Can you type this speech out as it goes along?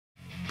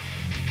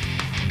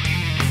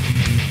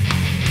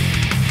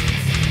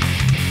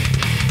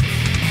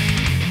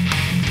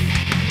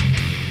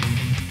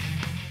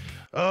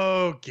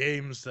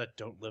games that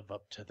don't live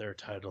up to their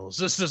titles.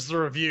 This is the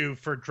review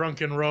for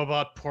Drunken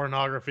Robot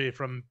Pornography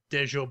from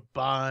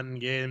Dejobaan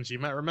Games. You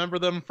might remember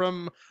them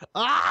from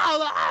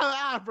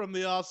from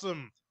the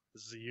awesome.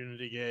 This is a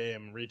Unity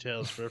game.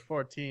 Retails for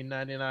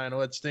 $14.99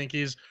 with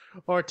Stinkies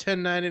or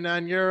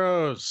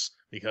 €10.99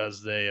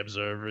 because they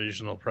observe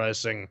regional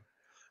pricing.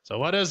 So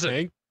what is it?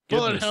 Thank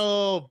Bullet goodness.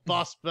 Hell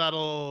Boss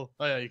Battle.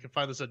 Oh yeah, you can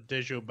find this at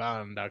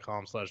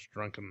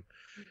dejobaan.com/drunken.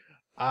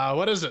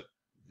 What is it?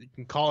 You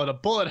can call it a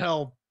bullet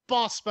hell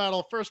boss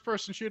battle,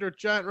 first-person shooter,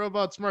 giant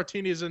robots,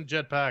 martinis, and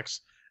jetpacks.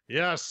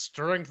 Yes,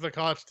 drink the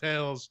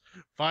cocktails,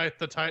 fight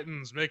the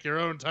titans, make your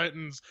own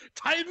titans.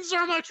 Titans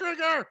are my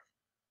trigger!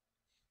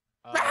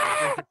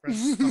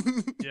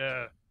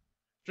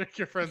 Drink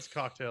your friends'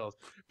 cocktails.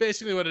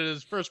 Basically what it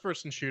is,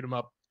 first-person shoot 'em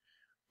up.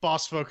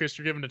 Boss focused,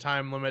 you're given a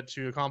time limit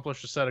to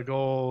accomplish a set of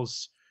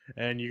goals,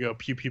 and you go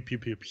pew, pew, pew,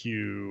 pew,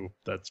 pew.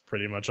 That's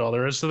pretty much all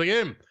there is to the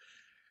game.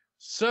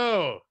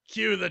 So,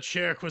 cue the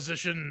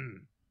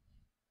chairquisition.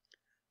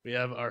 We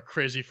have our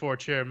crazy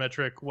 4-chair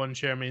metric. 1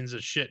 chair means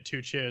it's shit,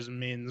 2 chairs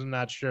means I'm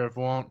not sure if it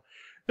won't.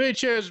 3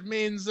 chairs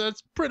means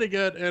that's pretty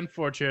good, and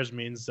 4 chairs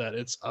means that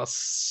it's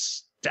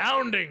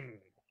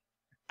astounding.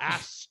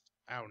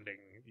 Astounding,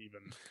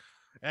 even.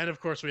 And of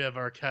course, we have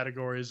our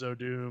categories: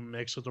 Doom,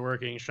 mixed with the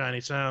working,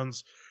 shiny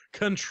sounds,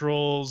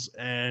 controls,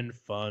 and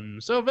fun.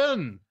 So,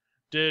 Vin,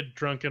 did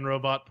Drunken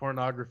Robot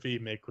Pornography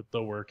make with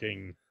the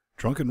working?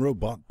 Drunken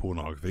Robot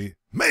Pornography,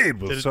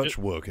 made with such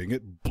working,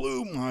 it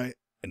blew my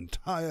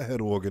entire head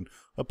organ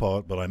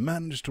apart, but I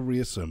managed to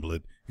reassemble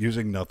it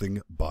using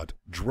nothing but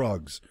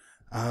drugs.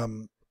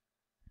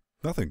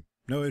 Nothing.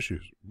 No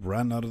issues.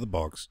 Ran out of the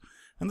box.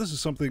 And this is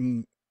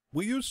something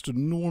we used to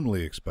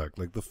normally expect,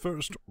 like the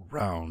first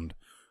round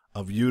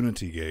of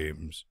Unity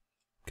games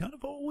kind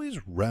of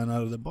always ran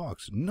out of the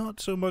box. Not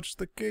so much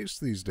the case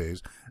these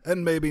days,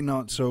 and maybe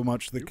not so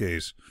much the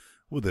case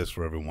with this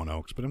for everyone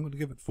else, but I'm going to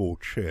give it 4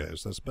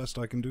 chairs. That's the best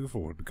I can do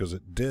for it, because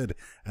it did,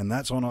 and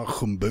that's on our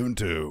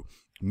Ubuntu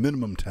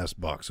minimum test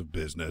box of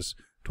business,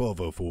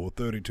 1204,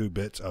 32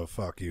 bits, oh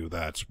fuck you,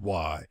 that's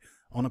why,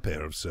 on a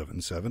pair of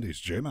 770s.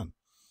 J-Man.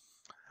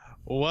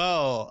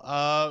 Well,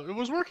 it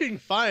was working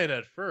fine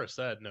at first.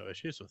 I had no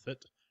issues with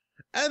it.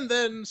 And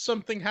then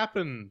something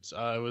happened.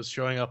 It was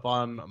showing up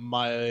on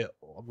my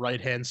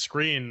right-hand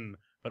screen,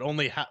 but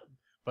only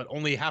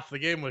half the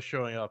game was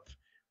showing up.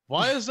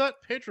 Why is that?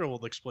 Pedro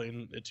will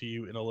explain it to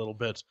you in a little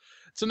bit.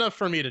 It's enough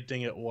for me to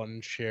ding it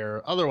 1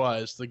 chair.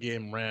 Otherwise, the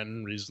game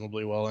ran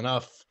reasonably well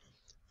enough.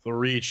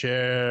 3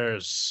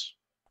 chairs.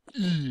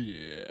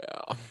 Yeah.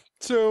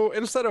 So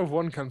instead of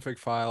 1 config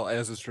file,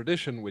 as is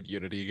tradition with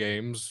Unity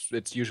games,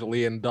 it's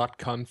usually in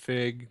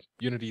 .config,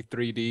 Unity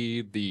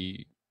 3D,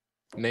 the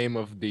name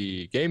of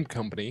the game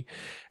company,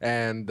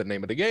 and the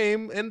name of the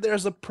game, and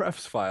there's a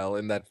prefs file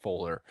in that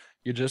folder.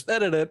 You just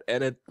edit it,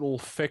 and it will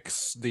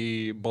fix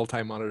the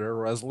multi-monitor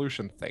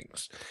resolution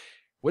things.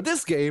 With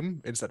this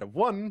game, instead of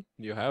 1,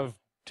 you have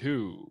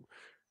 2.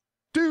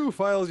 2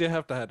 files you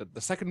have to edit. The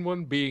second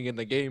one being in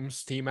the game's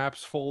Steam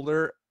Apps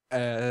folder.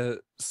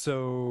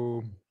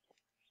 So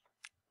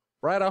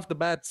right off the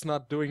bat, it's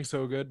not doing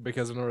so good,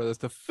 because in order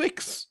to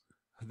fix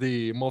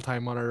the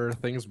multi-monitor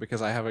things,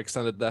 because I have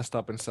extended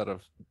desktop instead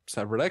of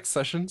separate X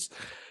sessions,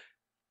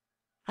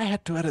 I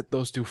had to edit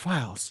those 2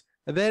 files.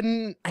 And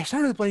then I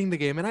started playing the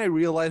game, and I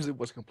realized it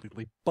was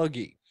completely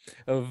buggy.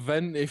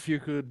 Then if you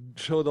could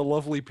show the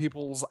lovely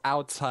peoples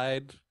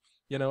outside,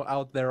 you know,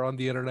 out there on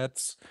the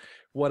internets,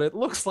 what it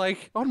looks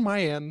like on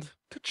my end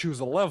to choose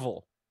a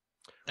level.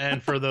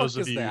 And for those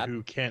of you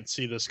who can't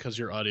see this because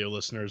you're audio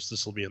listeners,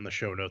 this will be in the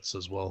show notes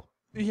as well.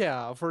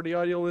 Yeah, for the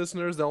audio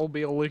listeners, there will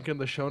be a link in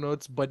the show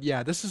notes. But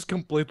yeah, this is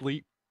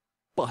completely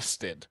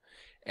busted.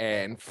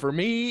 And for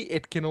me,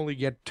 it can only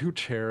get 2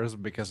 chairs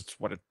because it's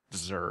what it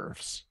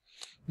deserves.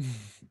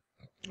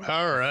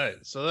 All right,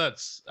 so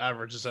that's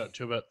averages out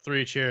to about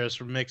 3 chairs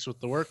for mixed with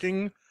the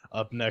working.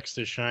 Up next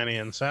is shiny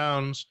and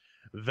sounds.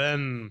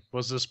 Then,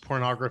 was this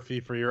pornography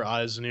for your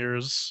eyes and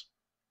ears?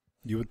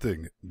 You would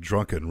think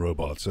Drunken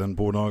Robots and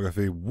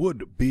Pornography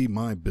would be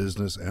my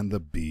business and the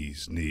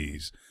bee's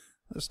knees.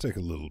 Let's take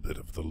a little bit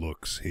of the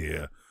looks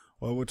here.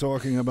 While we're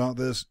talking about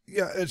this,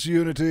 yeah, it's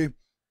Unity.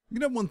 You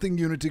know one thing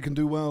Unity can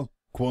do well?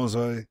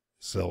 Quasi,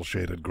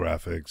 cel-shaded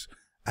graphics.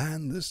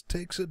 And this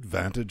takes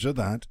advantage of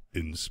that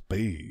in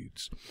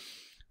spades.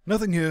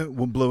 Nothing here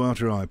will blow out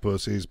your eye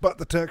pussies, but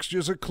the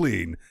textures are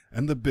clean,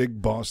 and the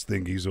big boss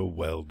thingies are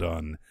well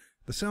done.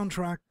 The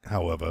soundtrack,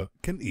 however,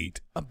 can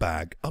eat a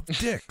bag of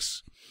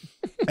dicks.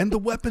 And the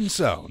weapon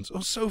sounds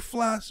are so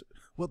flaccid.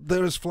 Well,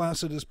 they're as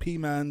flaccid as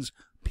P-Man's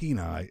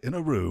peni in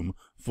a room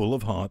full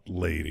of hot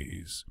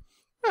ladies.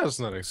 That's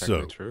not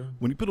exactly true.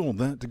 When you put all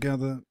that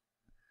together...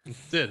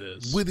 It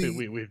is.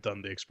 We've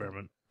done the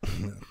experiment.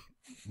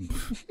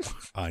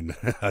 I know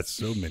that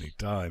so many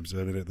times.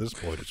 I mean, at this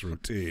point, it's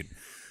routine.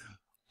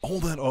 All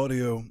that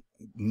audio,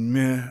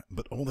 meh,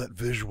 but all that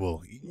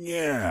visual,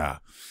 yeah,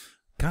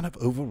 kind of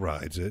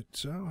overrides it.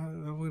 So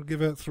I will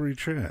give it 3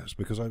 chairs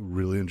because I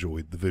really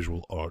enjoyed the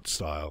visual art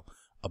style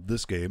of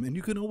this game, and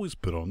you can always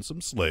put on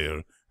some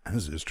Slayer,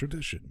 as is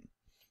tradition.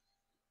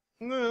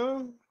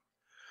 No.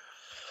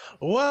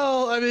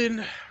 Well, I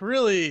mean,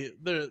 really,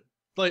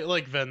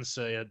 like Ven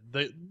said,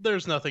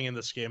 there's nothing in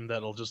this game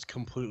that'll just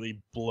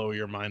completely blow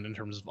your mind in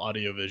terms of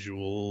audio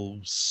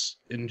visuals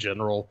in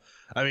general.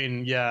 I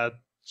mean, yeah,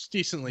 it's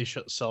decently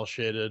cell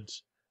shaded.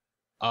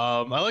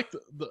 I like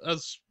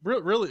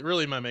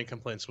really my main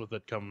complaints with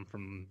it come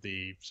from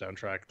the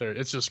soundtrack. There,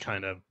 it's just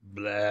kind of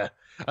bleh.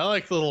 I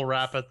like the little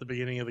rap at the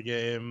beginning of the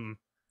game.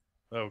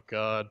 Oh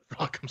God,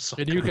 Rock'em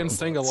Sock'em And you can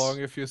sing Robots. along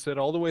if you sit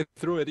all the way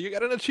through it. You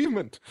get an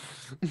achievement.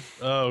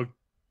 Oh,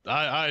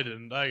 I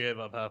didn't. I gave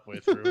up halfway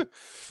through.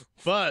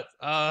 But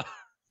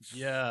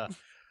yeah.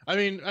 I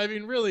mean,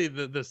 really,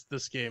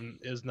 this game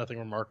is nothing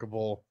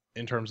remarkable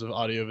in terms of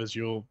audio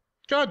visual.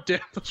 God damn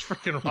those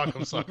freaking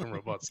Rock'em Sock'em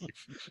Robots!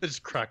 They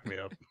just cracked me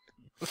up.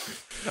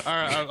 All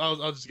right,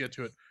 I'll just get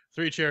to it.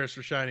 3 chairs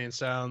for Shiny and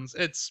Sounds.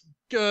 It's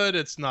good.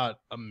 It's not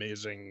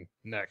amazing.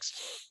 Next.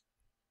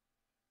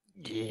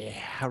 Yeah,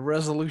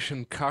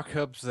 resolution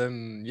cock-ups,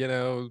 and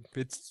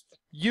it's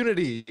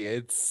Unity.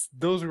 It's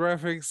those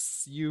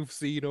graphics you've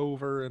seen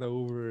over and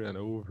over and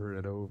over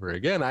and over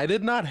again. I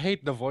did not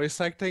hate the voice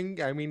acting.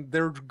 I mean,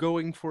 they're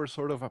going for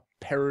sort of a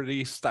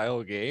parody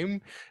style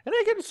game, and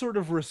I can sort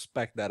of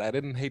respect that. I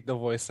didn't hate the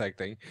voice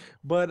acting,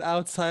 but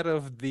outside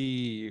of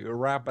the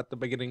rap at the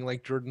beginning,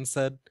 like Jordan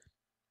said,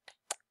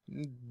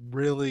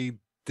 really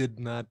did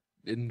not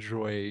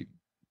enjoy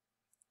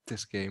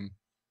this game.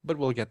 But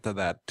we'll get to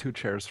that. 2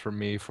 chairs for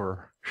me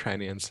for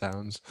Shiny and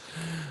Sounds.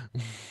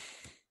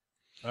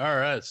 All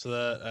right, so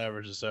that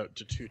averages out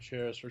to 2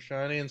 chairs for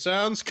Shiny and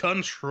Sounds.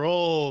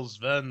 Controls,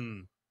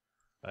 Ven.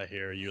 I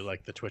hear you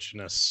like the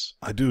twitchiness.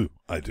 I do,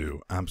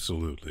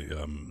 absolutely.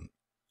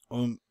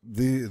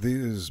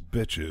 These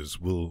bitches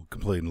will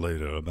complain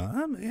later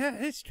about, yeah,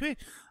 it's true.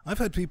 I've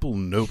had people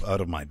nope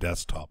out of my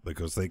desktop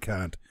because they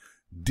can't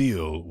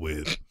deal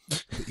with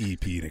the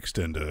EP and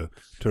extender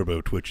turbo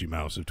twitchy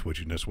mouse of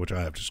twitchiness, which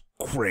I have to just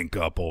crank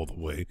up all the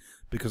way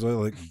because I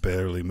like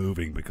barely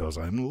moving because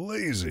I'm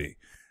lazy.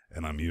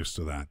 And I'm used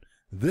to that.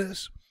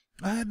 This,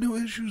 I had no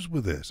issues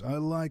with this. I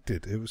liked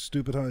it. It was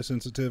stupid high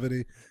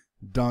sensitivity,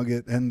 dug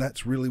it, and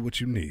that's really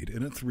what you need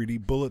in a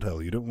 3D bullet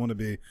hell. You don't want to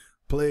be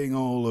playing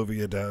all over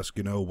your desk,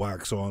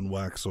 wax on,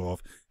 wax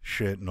off,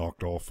 shit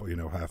knocked off,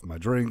 half my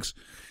drinks,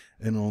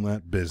 and all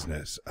that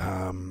business.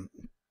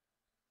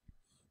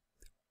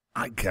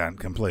 I can't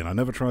complain. I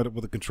never tried it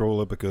with a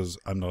controller because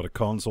I'm not a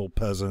console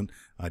peasant.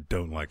 I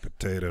don't like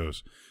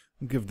potatoes.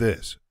 I'll give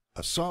this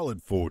a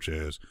solid 4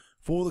 chairs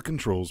for the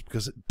controls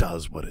because it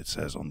does what it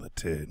says on the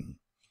tin.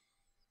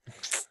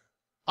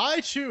 I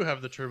too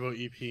have the Turbo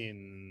EP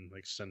and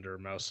extender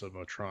mouse of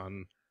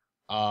Motron.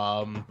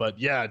 But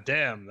yeah,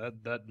 damn,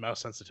 that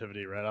mouse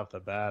sensitivity right off the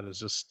bat is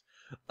just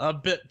a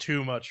bit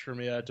too much for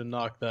me. I had to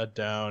knock that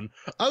down.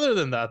 Other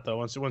than that, though,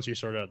 once you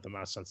sort out the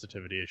mouse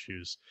sensitivity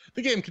issues,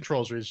 the game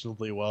controls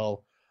reasonably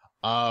well.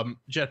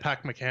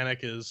 Jetpack mechanic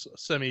is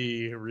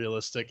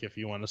semi-realistic, if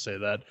you want to say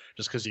that,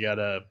 just because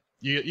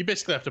you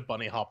basically have to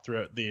bunny hop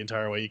through it the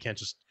entire way. You can't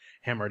just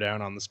hammer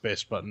down on the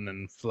space button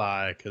and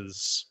fly,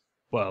 because,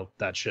 well,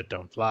 that shit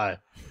don't fly.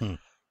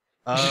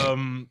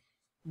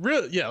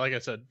 Yeah, like I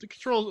said, the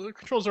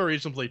controls are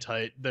reasonably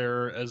tight.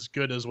 They're as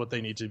good as what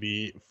they need to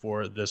be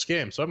for this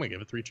game, so I'm gonna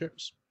give it 3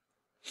 chairs.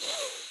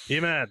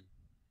 E-Man.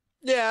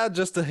 Yeah,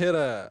 just to hit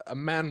a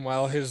man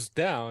while he's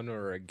down,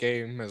 or a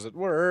game as it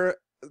were.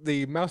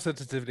 The mouse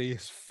sensitivity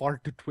is far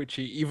too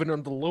twitchy. Even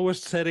on the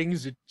lowest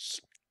settings,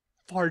 it's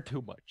far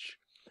too much.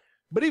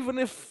 But even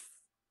if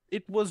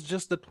it was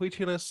just the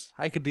twitchiness,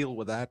 I could deal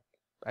with that.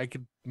 I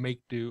could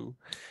make do.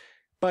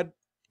 But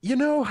you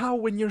know how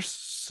when you're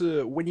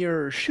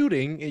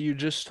shooting, you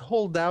just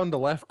hold down the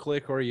left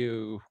click, or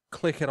you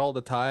click it all the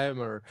time,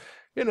 or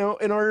in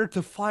order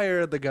to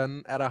fire the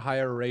gun at a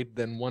higher rate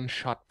than 1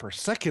 shot per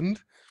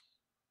second.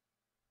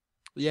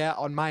 Yeah,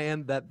 on my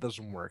end that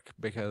doesn't work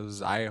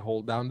because I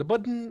hold down the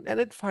button and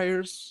it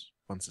fires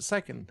once a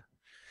second.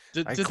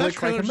 Did I that click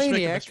trailer like a just make a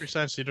maniac, Mystery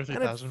Science Theater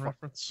 3000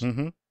 reference?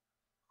 Mm-hmm.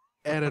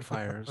 and it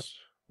fires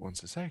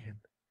once a second.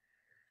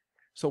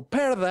 So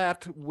pair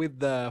that with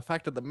the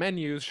fact that the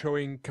menu is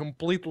showing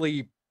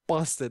completely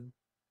busted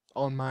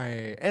on my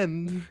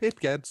end, it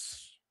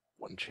gets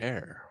 1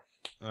 chair.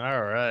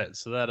 All right,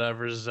 so that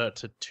averages out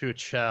to 2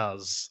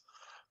 chows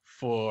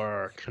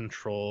for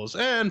controls.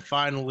 And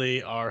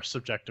finally, our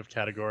subjective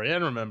category.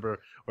 And remember,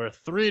 we're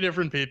 3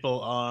 different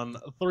people on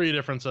 3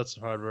 different sets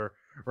of hardware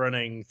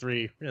running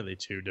 2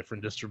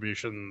 different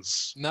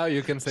distributions. Now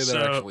you can say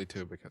they're actually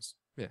 2 because,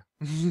 yeah.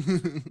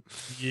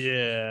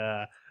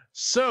 Yeah.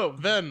 So,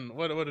 Ben,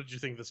 what did you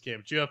think of this game?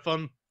 Did you have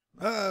fun?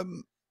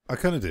 I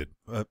kind of did.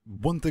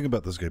 One thing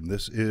about this game,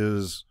 this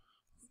is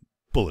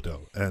bullet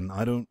hell, and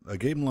a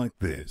game like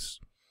this,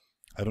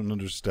 I don't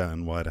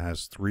understand why it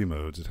has 3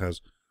 modes. It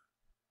has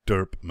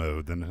derp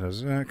mode, then it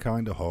has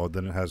kind of hard,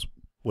 then it has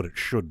what it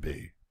should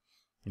be.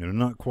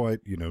 Not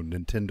quite,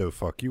 Nintendo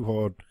fuck you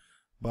hard,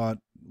 but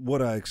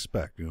what I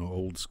expect,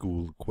 old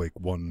school Quake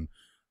 1,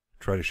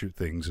 try to shoot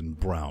things in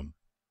brown.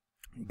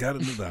 Got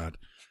into that.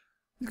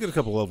 You get a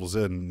couple levels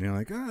in, and you're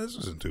like, this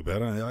isn't too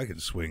bad. I can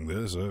swing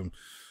this.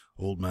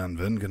 old man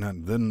Vin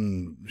can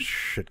then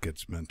shit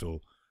gets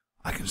mental.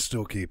 I can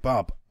still keep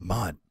up,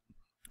 but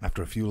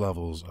after a few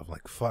levels of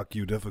like fuck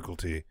you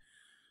difficulty,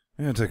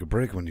 you're gonna take a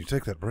break. When you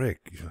take that break,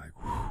 you're like,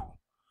 whew,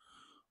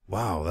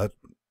 wow, that.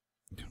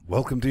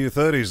 Welcome to your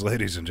 30s,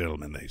 ladies and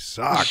gentlemen. They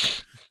suck.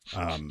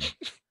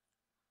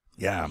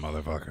 Yeah,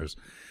 motherfuckers.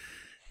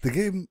 The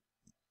game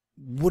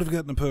would have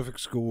gotten a perfect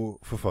score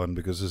for fun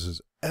because this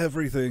is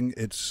everything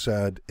it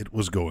said it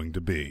was going to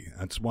be.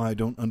 That's why I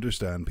don't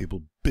understand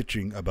people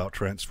bitching about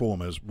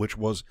Transformers, which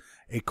was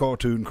a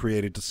cartoon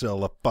created to sell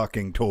the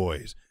fucking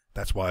toys.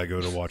 That's why I go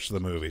to watch the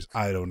movies.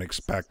 I don't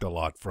expect a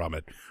lot from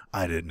it.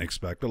 I didn't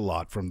expect a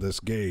lot from this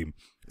game.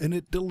 And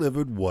it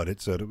delivered what it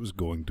said it was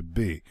going to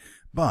be.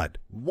 But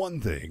one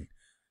thing,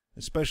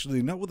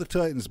 especially not with the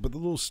Titans, but the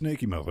little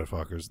snaky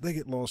motherfuckers, they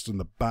get lost in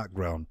the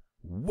background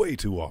way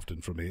too often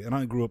for me. And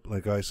I grew up,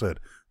 like I said,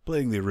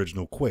 playing the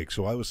original Quake,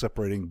 so I was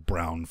separating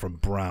brown from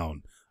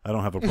brown. I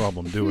don't have a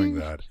problem doing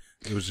that.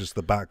 It was just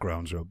the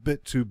backgrounds are a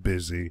bit too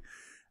busy,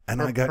 and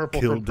I got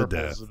killed to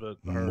death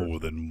more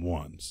than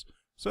once.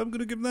 So I'm going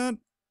to give that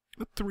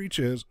 3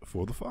 cheers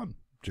for the fun.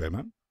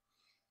 J-Man?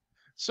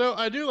 So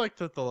I do like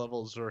that the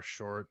levels are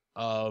short.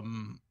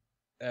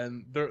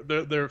 And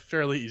they're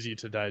fairly easy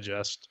to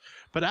digest.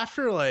 But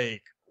after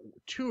like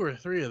 2 or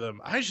 3 of them,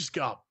 I just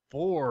got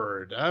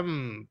bored.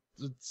 It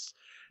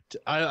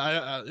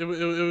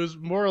was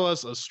more or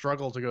less a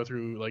struggle to go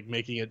through, like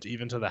making it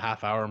even to the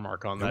half-hour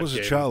mark on that game. It was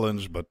a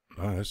challenge, but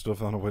I still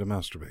found a way to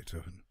masturbate to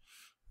it.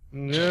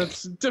 Yeah,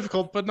 it's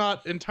difficult, but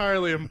not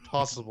entirely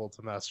impossible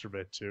to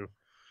masturbate to.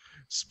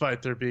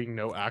 Despite there being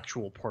no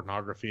actual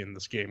pornography in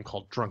this game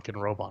called Drunken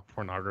Robot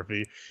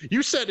Pornography.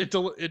 You said it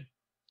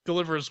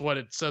delivers what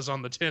it says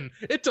on the tin.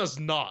 It does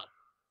not.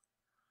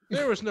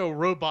 There was no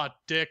robot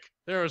dick.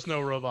 There was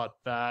no robot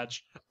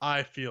badge.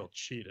 I feel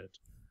cheated.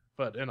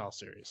 But in all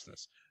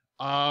seriousness,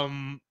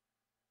 I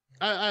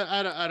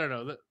don't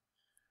know.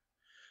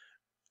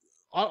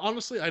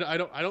 Honestly, I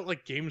don't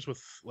like games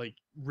with like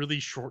really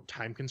short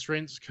time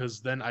constraints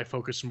because then I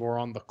focus more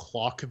on the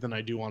clock than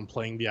I do on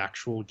playing the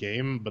actual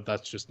game. But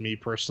that's just me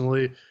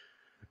personally.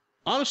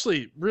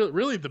 Honestly,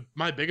 really,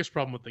 my biggest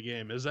problem with the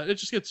game is that it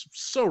just gets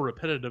so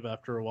repetitive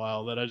after a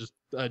while that I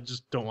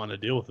just don't want to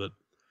deal with it.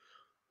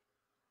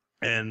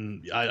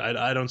 And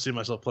I don't see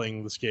myself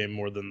playing this game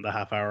more than the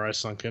half hour I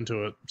sunk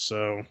into it.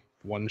 So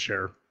 1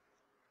 share.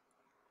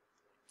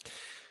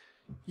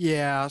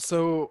 Yeah,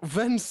 so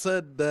Ven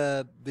said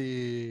that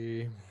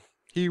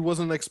he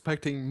wasn't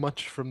expecting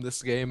much from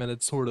this game and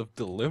it sort of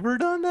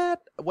delivered on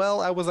that.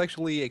 Well, I was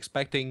actually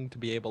expecting to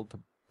be able to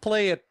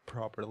play it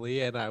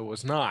properly, and I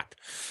was not.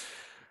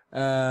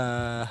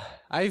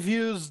 I've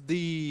used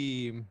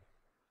the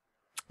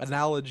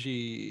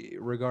analogy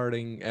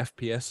regarding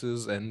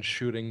FPSs and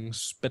shooting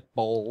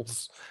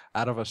spitballs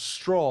out of a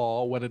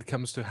straw when it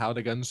comes to how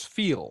the guns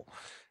feel.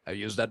 I've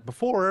used that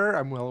before,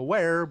 I'm well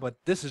aware, but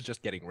this is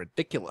just getting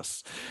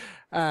ridiculous.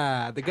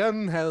 The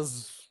gun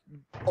has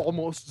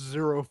almost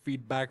 0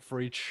 feedback for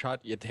each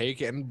shot you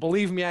take, and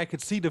believe me, I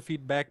could see the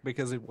feedback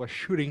because it was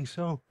shooting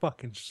so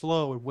fucking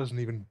slow, it wasn't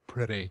even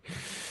pretty.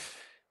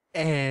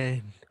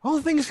 And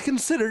all things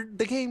considered,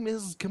 the game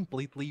is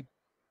completely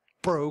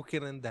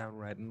broken and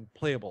downright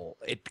unplayable.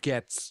 It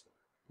gets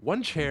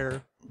 1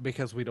 chair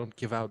because we don't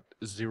give out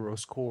 0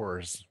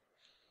 scores.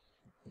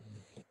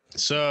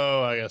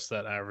 So I guess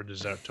that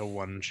averages out to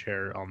 1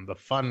 chair on the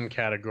fun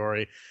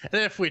category. And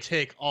if we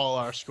take all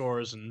our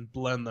scores and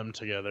blend them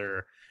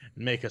together,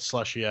 make a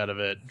slushy out of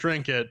it,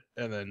 drink it,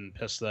 and then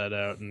piss that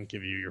out and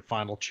give you your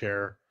final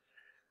chair,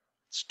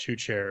 it's 2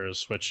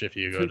 chairs, which if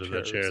you go to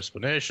the chair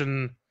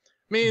explanation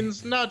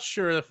means not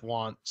sure if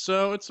want.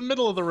 So it's a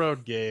middle of the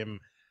road game.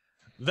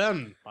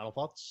 Then, final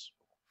thoughts?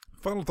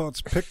 Final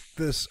thoughts, pick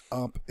this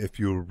up if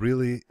you're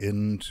really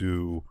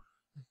into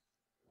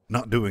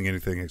not doing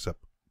anything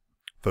except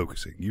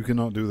focusing. You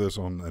cannot do this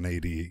on an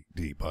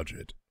ADD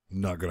budget.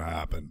 Not going to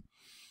happen.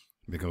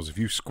 Because if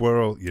you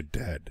squirrel, you're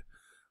dead.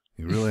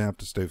 You really have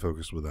to stay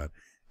focused with that.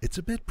 It's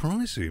a bit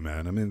pricey,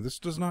 man. I mean, this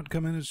does not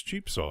come in as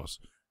cheap sauce.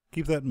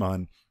 Keep that in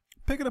mind.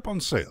 Pick it up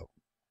on sale.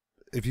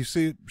 If you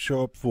see it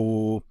show up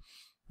for,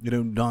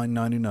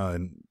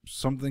 $9.99,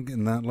 something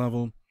in that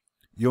level,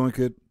 yoink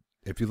it.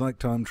 If you like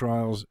time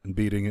trials and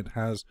beating it,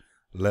 has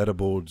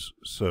leaderboards.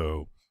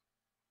 So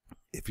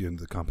if you're in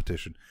the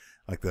competition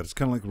like that, it's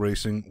kind of like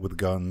racing with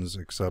guns,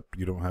 except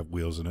you don't have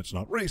wheels and it's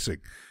not racing.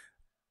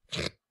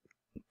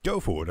 Go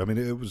for it. I mean,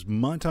 it was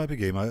my type of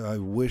game. I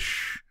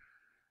wish,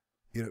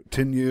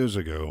 10 years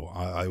ago,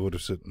 I would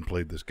have sit and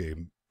played this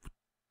game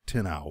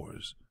 10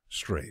 hours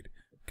straight,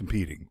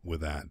 competing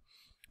with that.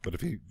 But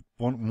if you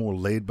want a more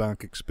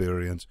laid-back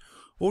experience,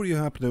 or you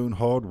happen to own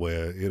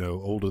hardware,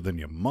 older than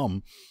your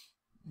mum,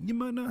 you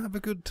might not have a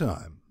good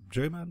time.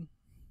 J-Man?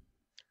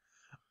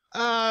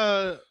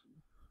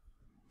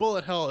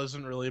 Bullet hell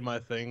isn't really my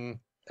thing.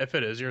 If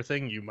it is your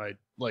thing, you might,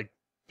 like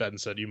Ben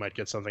said, you might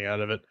get something out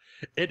of it.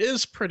 It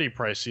is pretty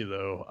pricey,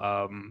 though.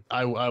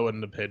 I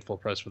wouldn't have paid full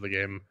price for the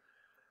game.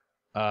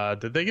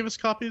 Did they give us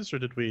copies or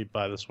did we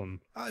buy this one?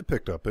 I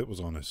picked up. It was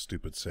on a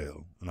stupid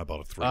sale, and I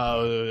bought a 3.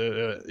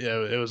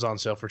 Yeah, it was on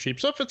sale for cheap.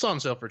 So if it's on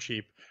sale for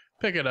cheap,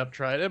 pick it up,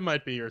 try it. It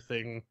might be your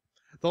thing.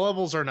 The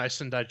levels are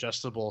nice and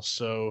digestible,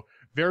 so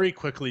very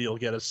quickly you'll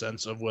get a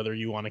sense of whether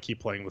you want to keep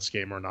playing this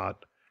game or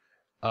not.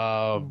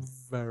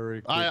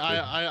 Very quickly.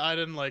 I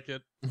didn't like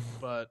it,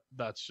 but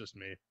that's just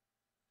me.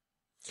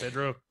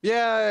 Pedro?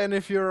 Yeah, and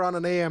if you're on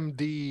an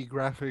AMD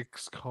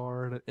graphics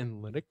card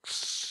in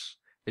Linux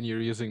and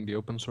you're using the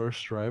open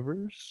source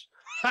drivers,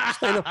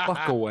 stay the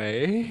fuck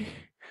away.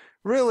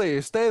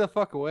 Really, stay the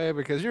fuck away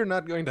because you're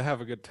not going to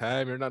have a good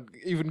time. You're not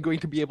even going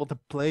to be able to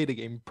play the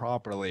game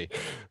properly.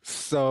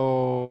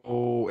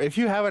 So if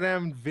you have an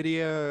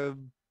NVIDIA,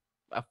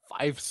 a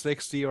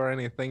 560 or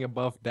anything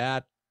above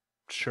that,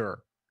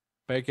 sure.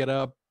 Pick it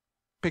up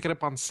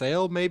on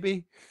sale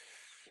maybe.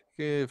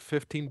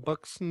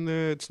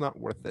 $15, it's not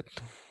worth it.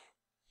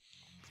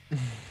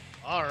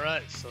 All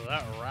right, so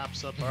that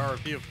wraps up our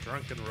review of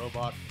Drunken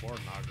Robot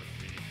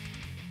Pornography.